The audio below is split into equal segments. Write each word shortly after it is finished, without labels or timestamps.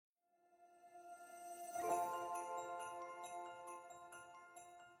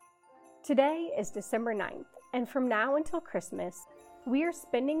Today is December 9th, and from now until Christmas, we are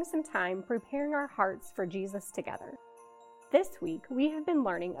spending some time preparing our hearts for Jesus together. This week, we have been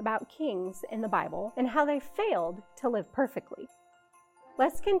learning about kings in the Bible and how they failed to live perfectly.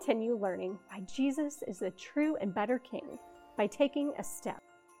 Let's continue learning why Jesus is the true and better king by taking a step.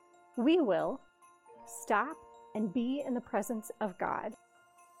 We will stop and be in the presence of God,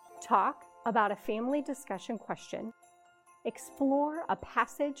 talk about a family discussion question, explore a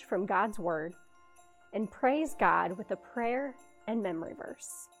passage from God's Word, and praise God with a prayer and memory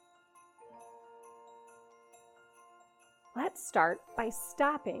verse. Let's start by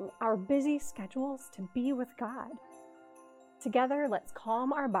stopping our busy schedules to be with God. Together, let's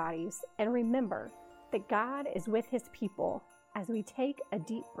calm our bodies and remember that God is with His people as we take a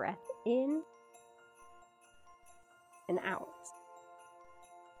deep breath in and out.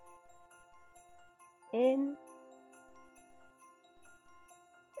 In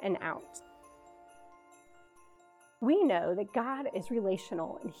and out. We know that God is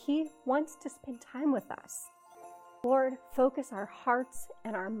relational and He wants to spend time with us. Lord, focus our hearts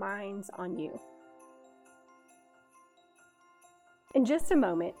and our minds on You. In just a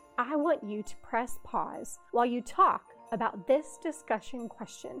moment, I want you to press pause while you talk about this discussion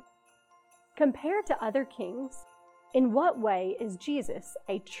question. Compared to other kings, in what way is Jesus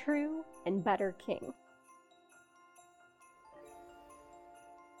a true and better king?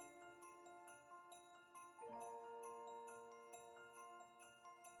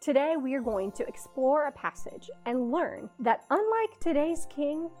 Today we are going to explore a passage and learn that unlike today's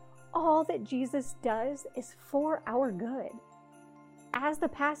king, all that Jesus does is for our good. As the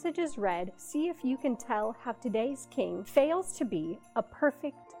passage is read, see if you can tell how today's king fails to be a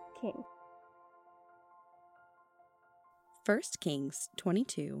perfect king. 1 Kings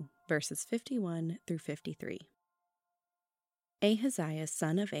 22, verses 51 through 53. Ahaziah,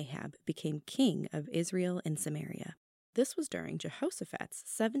 son of Ahab, became king of Israel and Samaria. This was during Jehoshaphat's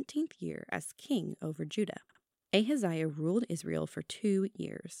 17th year as king over Judah. Ahaziah ruled Israel for 2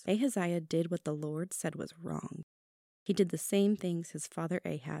 years. Ahaziah did what the Lord said was wrong. He did the same things his father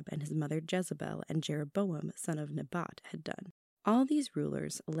Ahab and his mother Jezebel and Jeroboam, son of Nebat, had done. All these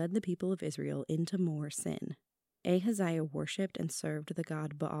rulers led the people of Israel into more sin. Ahaziah worshipped and served the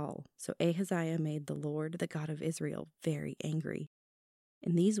god Baal, so Ahaziah made the Lord, the God of Israel, very angry.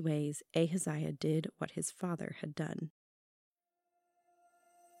 In these ways, Ahaziah did what his father had done.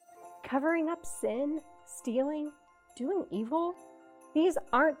 Covering up sin, stealing, doing evil? These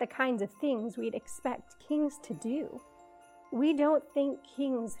aren't the kinds of things we'd expect kings to do. We don't think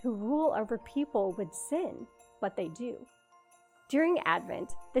kings who rule over people would sin, but they do. During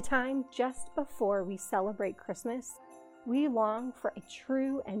Advent, the time just before we celebrate Christmas, we long for a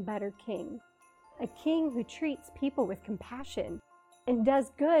true and better king, a king who treats people with compassion and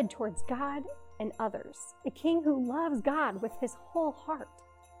does good towards God and others, a king who loves God with his whole heart.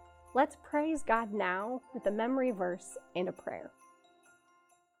 Let's praise God now with a memory verse and a prayer.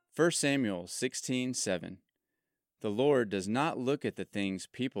 1 Samuel 16:7. The Lord does not look at the things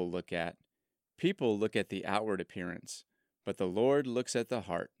people look at. People look at the outward appearance, but the Lord looks at the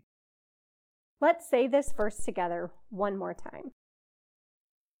heart. Let's say this verse together one more time.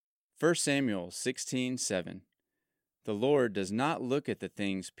 1 Samuel 16:7. The Lord does not look at the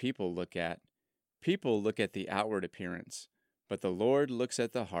things people look at. People look at the outward appearance, but the Lord looks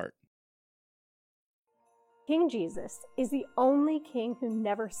at the heart. King Jesus is the only king who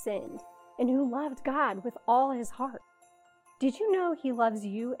never sinned and who loved God with all his heart. Did you know he loves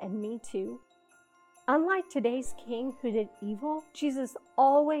you and me too? Unlike today's king who did evil, Jesus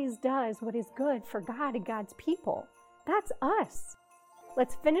always does what is good for God and God's people. That's us.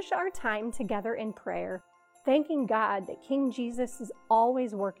 Let's finish our time together in prayer, thanking God that King Jesus is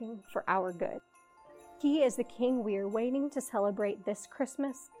always working for our good. He is the king we are waiting to celebrate this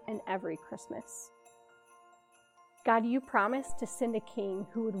Christmas and every Christmas. God, you promised to send a king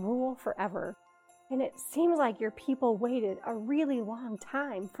who would rule forever, and it seems like your people waited a really long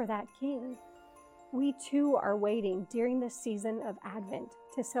time for that king. We too are waiting during this season of Advent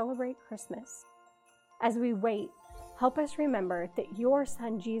to celebrate Christmas. As we wait, help us remember that your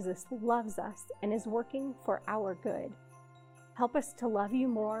Son Jesus loves us and is working for our good. Help us to love you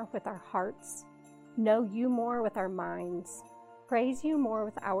more with our hearts, know you more with our minds, praise you more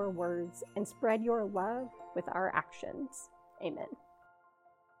with our words, and spread your love with our actions. Amen.